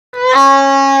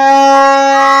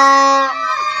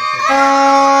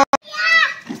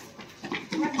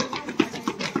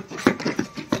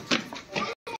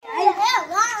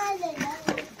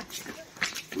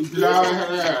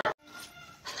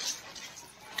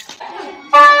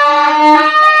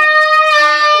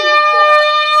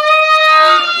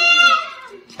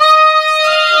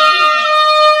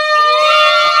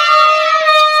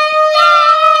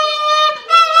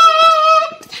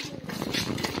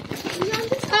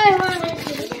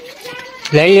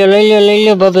ले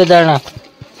लियो बबे दाना।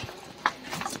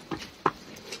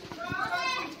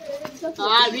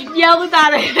 हाँ विद्या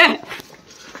उतारे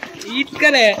ईद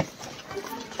करे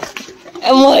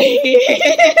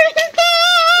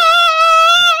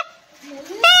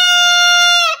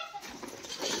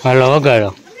हेलो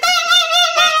वगाड़ो।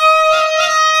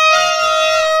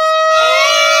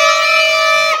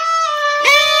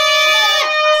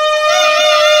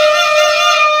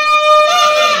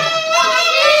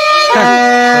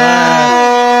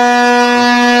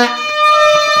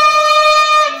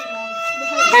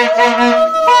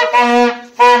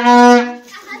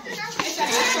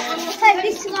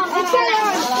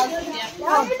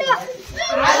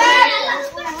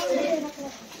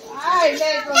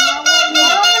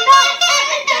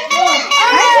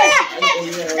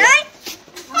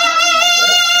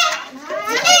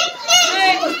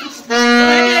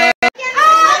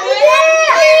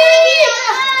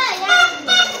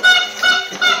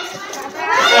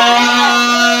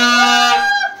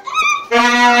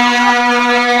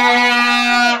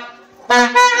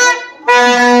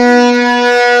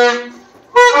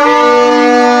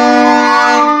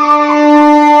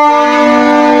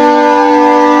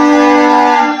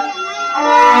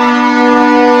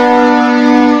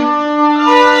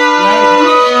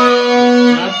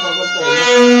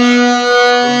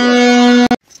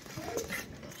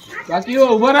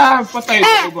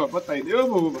 પતાઈ દે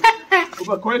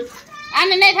ઉભા ખોલ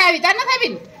આને નહીં ખાવી તાર ન ખાવી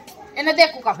એને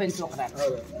દેખું કાફેન છોકરા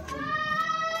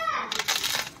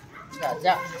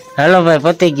જા हेलो भाई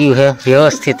पति गયું है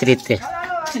व्यवस्थित રીતે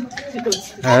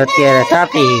અત્યારે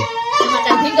તાપી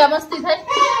માટે ભીગા મસ્તી થાય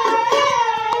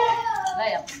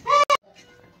લઈ આવ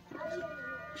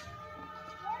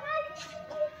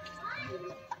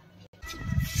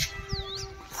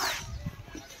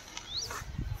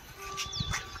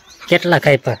કેટલા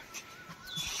કાપ્યા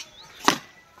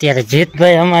ત્યારે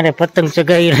જીતભાઈ અમારે પતંગ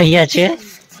ચગાવી રહ્યા છે।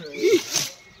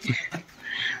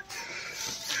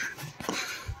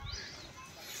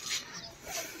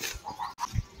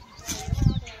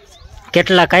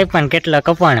 કેટલા કાપ્યા ને કેટલા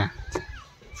કપાણા?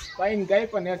 પાઈન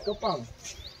કાપ્યા ને એક કપાણ।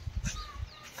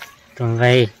 તો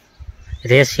ભાઈ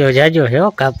રેશિયો જાજો છે હો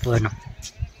કાપવાનો।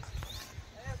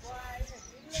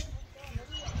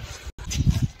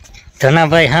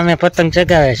 ધનાભાઈ સામે પતંગ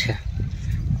ચગાવે છે।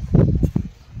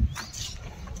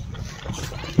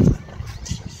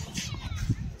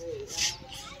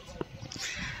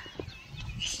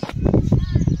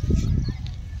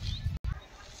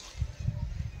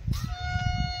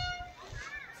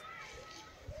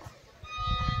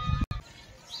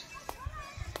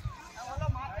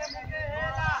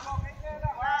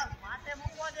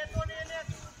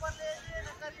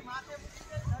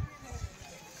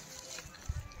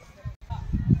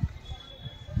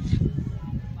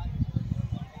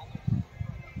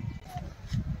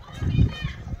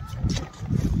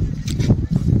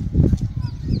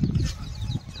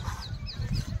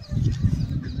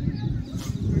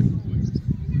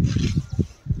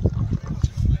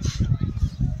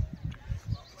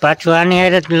 पाछू आने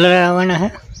हारे लड़ावाना है।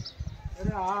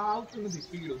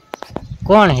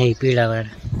 कौन है पीला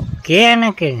वाला के ना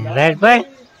के राइट भाई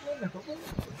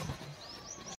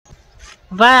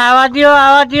भाई आवा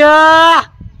दियो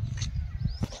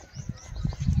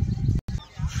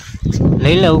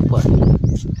ले लो ऊपर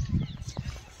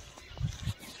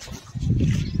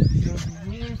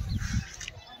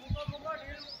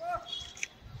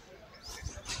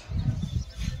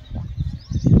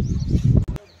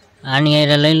आनी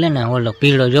हारे लई ले ने ओलो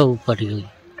पीळो जो ऊपर गयो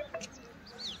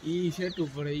ई सेट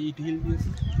ऊपर ई ढील दे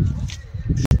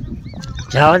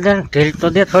जाओ दे ढील तो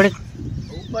दे थोड़ी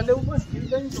ऊपर ले ऊपर ढील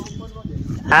दे तो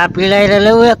ऊपर आ पीला हारे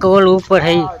लेव है के ओलो ऊपर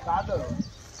है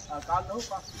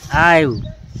आयु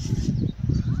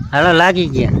हालो लागी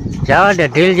गया जावा दे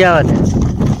ढील जावा दे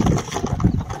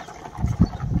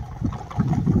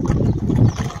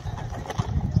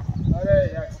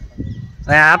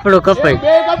आपड़ो कपाई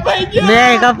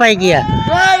कपाई गया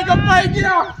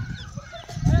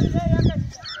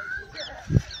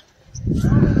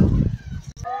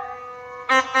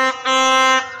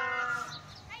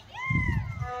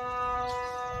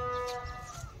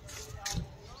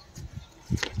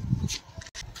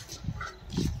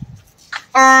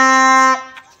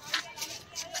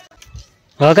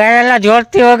वगाय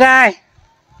जोरती वगाय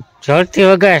जोरती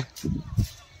वगाय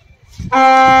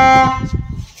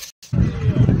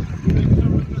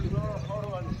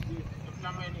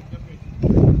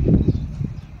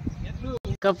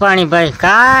कपाणी भाई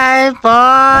काय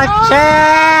पछे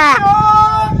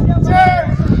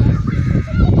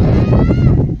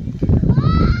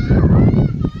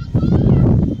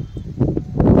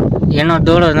एनो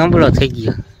दौड़ो नबळो थई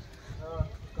गयो।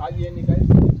 હજી એની કાંઈ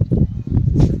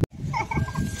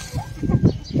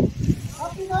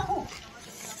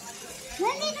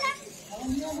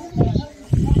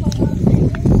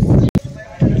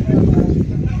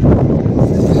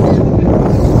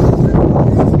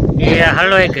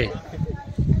હાલો એક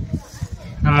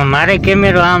આમાં મારે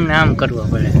કેમેરો આમ ને આમ કરવો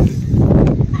પડે.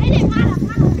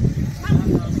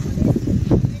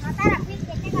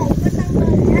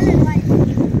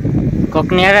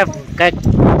 કોકની અરે કઈક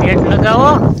પેટ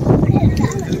લગાવો.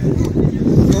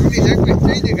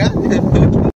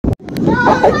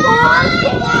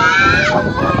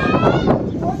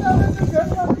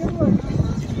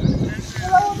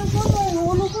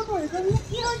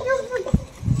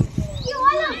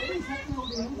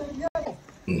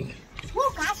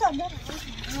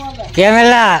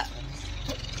 કેમેલા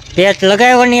પેચ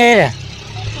લગાવ્યો નહીં રે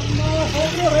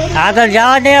આગળ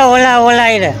જવા દે. ઓલા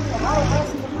રે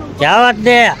જવા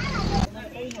દે.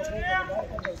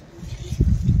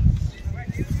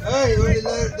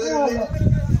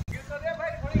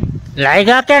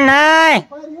 લાગ્યા કે નહીં?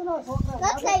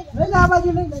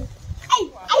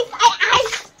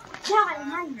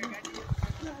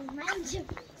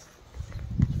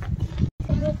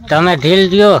 તમે ઢીલ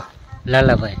દો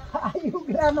લાલાભાઈ.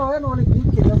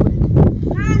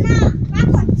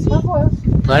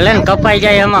 ભલે ને કપાઈ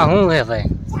જાય એમાં શું હે ભાઈ.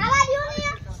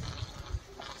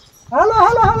 હાલો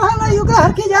હાલો હાલો હાલો યુગા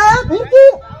હરકી જાય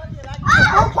ફિરકી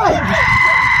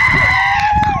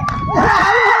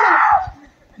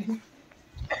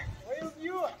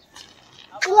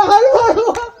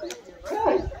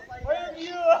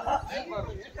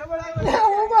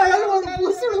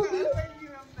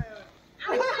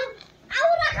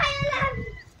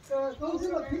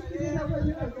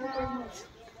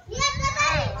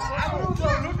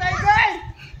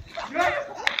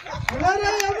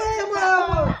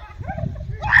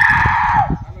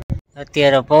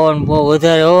અત્યારે પવન બહુ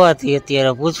વધારે હોવાથી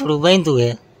અત્યારે પૂછડું બાંધ્યું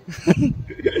હે.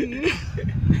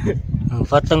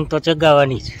 પતંગ તો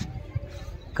ચગાવવાની છે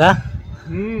કા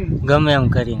ગમે એમ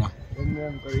કરીને.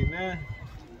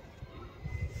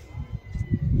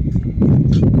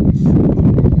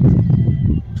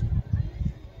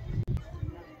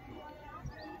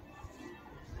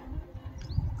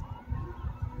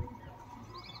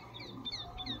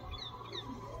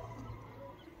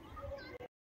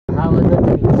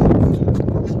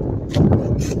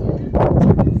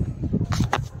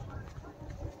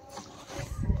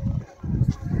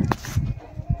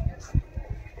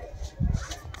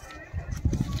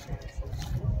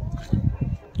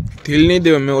 ઢીલ નહીં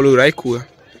દેવા, મેં ઓલું રાખ્યું હે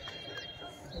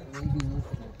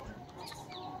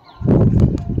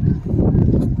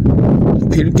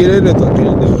ફિરકી લઈ લે તો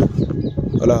ઢીલ દેવા.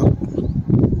 ઓલા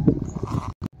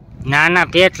ના ના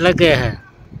પેટ લગે હે.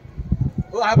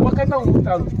 આ પકડ હું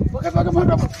ઉતારું. પકડ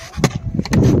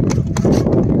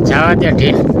જવા દે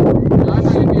ઢીલ.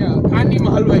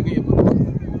 ખાનીમાં હલવાઈ ગઈ.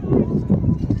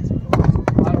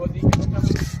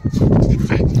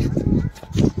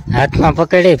 હાથમાં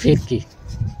પકડે ફિરકી.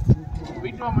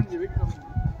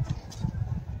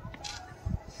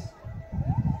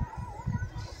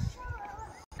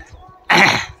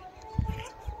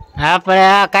 આપણે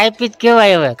આ કાંઈ જ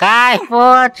કેવાય હવે. કાંઈ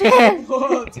પોચે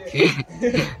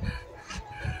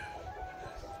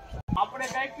આપણે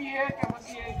કાંઈ હે કે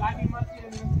પછી ગાડીમાંથી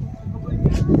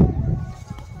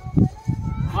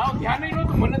હા ધ્યાન નહીં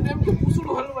નહોતું. મને તો એમ કે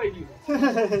પૂછડું હલવાઈ ગયું.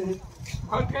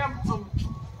 હવે કેમ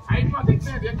સાઈડમાં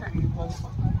દેખાય.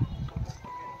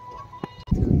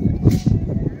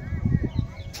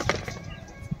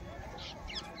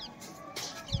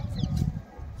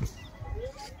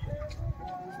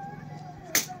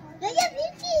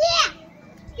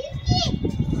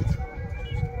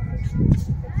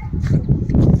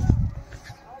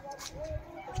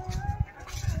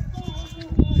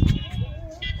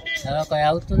 હવે કોઈ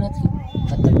આવતું નથી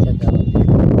પતંગ ચગાવવા.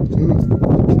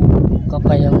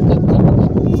 કપાઈ આવું કંઈક કરો.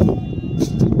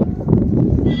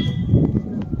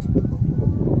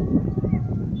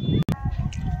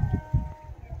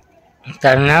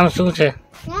 તારું નામ શું છે?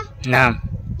 નામ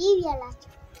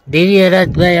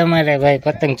દિવ્યરાજભાઈ. અમારે ભાઈ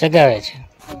પતંગ ચગાવે છે.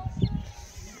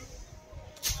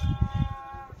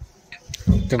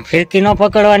 તો ફિરકી ન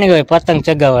પકડવાની હોય, પતંગ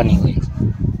ચગાવવાની હોય.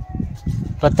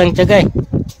 પતંગ ચગાય.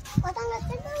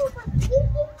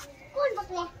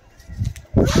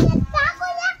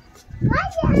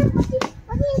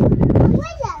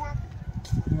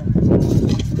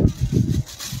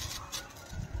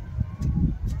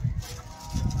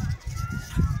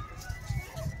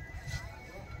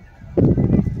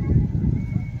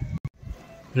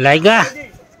 લાગ્યા?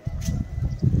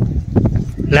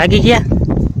 લાગી ગયા?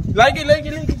 લાગી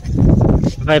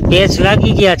ભાઈ પેચ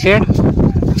લાગી ગયા છે.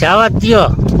 જવા દ્યો.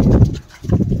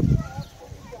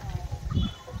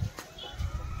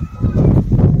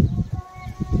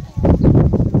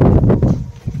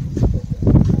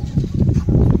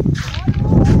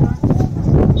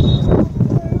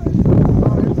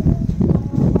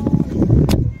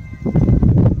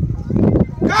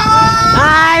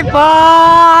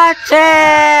 પહોંચે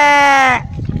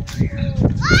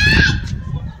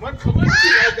મને ખબર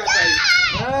નથી લાગ્યા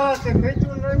હા તે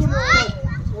ખેંચવું નહીં ને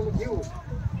ઓલું જીવું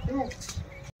કેવું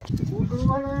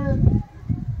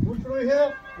ઉતરું છે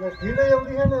ને ઢીલે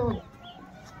એવડી છે ને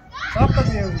તાકાત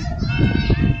એવડી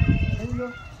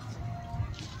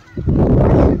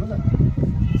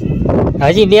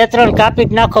હજી 2-3 કાપી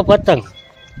જ નાખો પતંગ.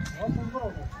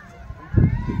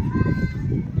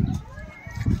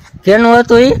 કેનું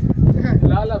હતું ઈ?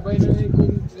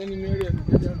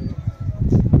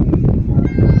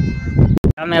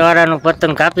 સામે વાળાનું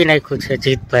પતંગ કાપી નાખ્યું છે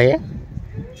જીતભાઈએ.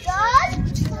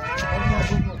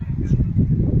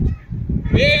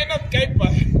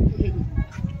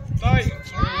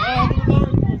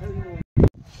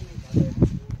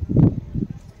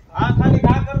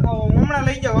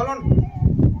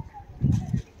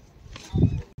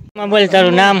 બોલ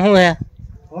તારું નામ શું હે?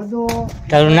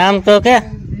 તારું નામ તો કે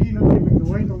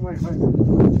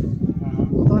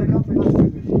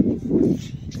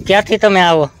ક્યાંથી તમે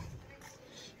આવો?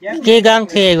 કે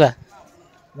ગામથી આવ્યા?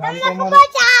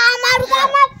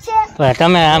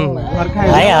 તમે આમ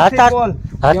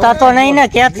હતા તો નહીં ને?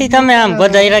 ક્યાંથી તમે આમ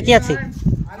બધાયરા ક્યાંથી?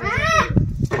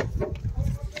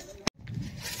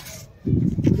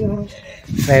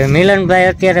 મિલનભાઈ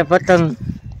અત્યારે પતંગ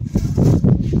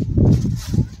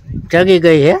ચગી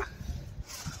ગઈ હે,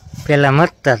 પેલા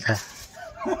મતતા હતા.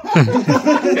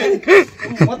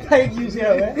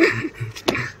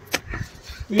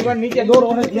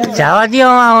 જવા દો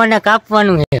અને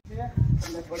કાપવાનું છે.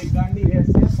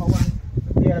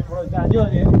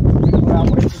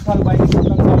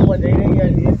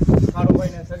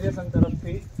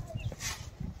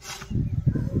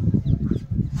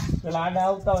 પેલા આડા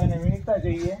આવતા હોય ને વીણતા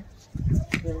જઈએ,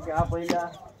 જેમ કે આ પહેલા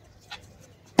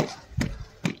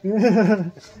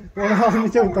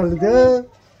નીચે ઉતારી દે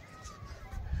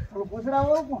પૂછડા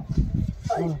વાળું કોણ?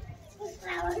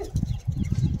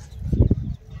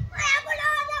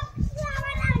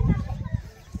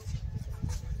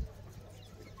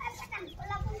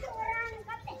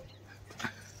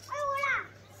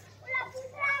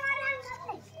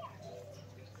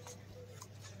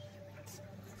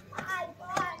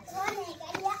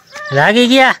 લાગી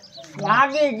ગયા?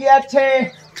 લાગી ગયા છે.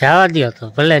 જવા દો તો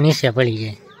ભલે નીચે પડી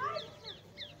જાય.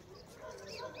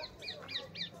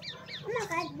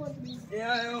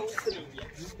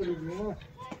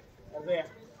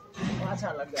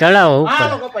 ચલાવો ઉપર.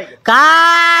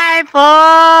 કાઈ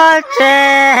પહોંચે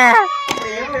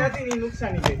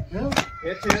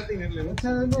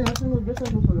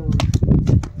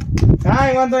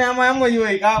કાંઈ વાંધો આમાં એમ જ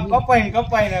હોય. કપાઈ ને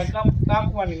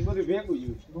કાપવાની બધું ભેગું જ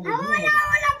હોય.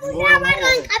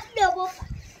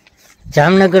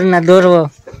 જામનગર ના દોરો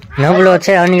નબળો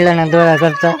છે અનિલા ના દોરા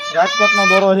કરતા. રાજકોટ નો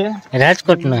દોરો છે.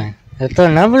 રાજકોટ નો તો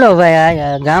નબળો ભાઈ.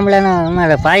 આ ગામડાના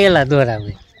અમારે પાયેલા દોરા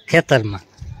હોય ખેતરમાં.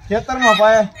 ખેતરમાં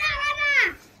પાય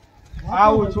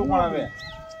આવું છું પણ હવે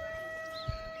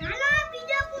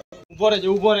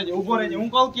ઉભો રહેજે હું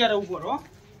કહું ત્યારે ઉભો રહો.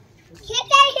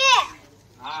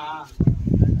 હા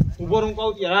ઉભો હું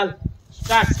કહું ત્યારે હાલ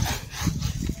સ્ટાર્ટ.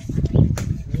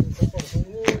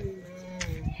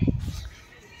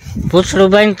 પૂછડું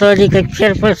બાઈને તો હજી કઈક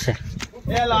ફેર પડશે.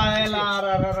 એલા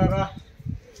રા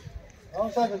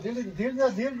ધીરે ધીરે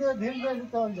ધીરે ધીરે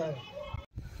ઉતાવળ જાય.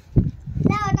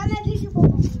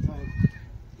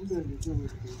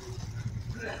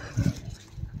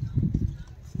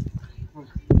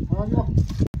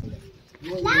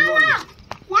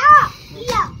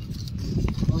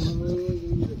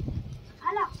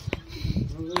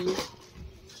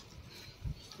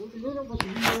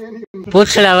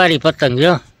 પૂછડા વાળી પતંગ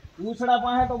જો. પૂછડા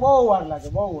પાસે તો બહુ વાર લાગે,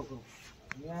 બહુ ઓછું.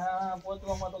 ત્યાં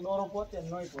પહોંચવામાં તો દોરો પહોંચે ને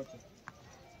નહીં પહોંચે.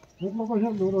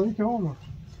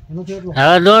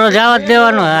 હવે દોરો જવા જ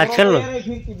દેવાનો. આ છેલ્લો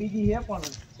બીજી છે પણ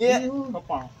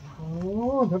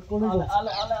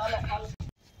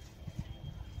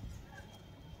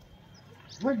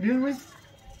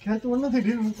ખેંચવું નથી,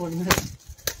 ઢીલ મૂકવાનું.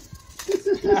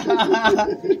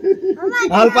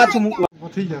 હાલ પાછું મૂકવા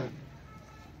થઈ જાય,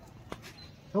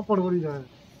 ચપડ વળી જાય.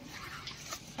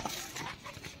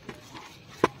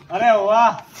 અરે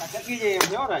વાહ, ચકી જાય એમ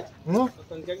જો રાજ.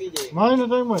 ચકી જાય મારી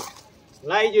ટાઈમ જ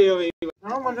લાઈ જોઈ હવે.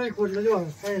 આમાં નહીં કોઈ લજો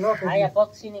કઈ ન કરે. આયા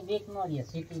પક્ષીની બીક ન રહે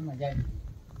સિટીમાં જાય.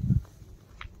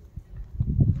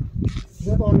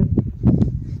 દેતો ને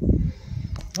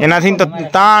એનાથી તો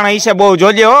તાણ હશે બહુ.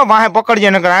 જોજે હો, વાહે પકડજે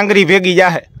નકર આંગળી ભેગી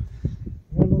જાહે.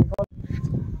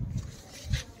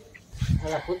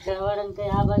 કૂતરાવાળાને કઈ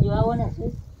આ બાજુ આવો ને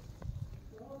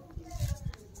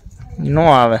નો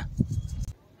આવે.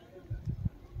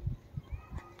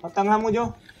 પતંગ આમુ જો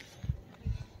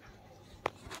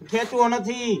ખેંચવો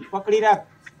નથી, પકડી રાખ.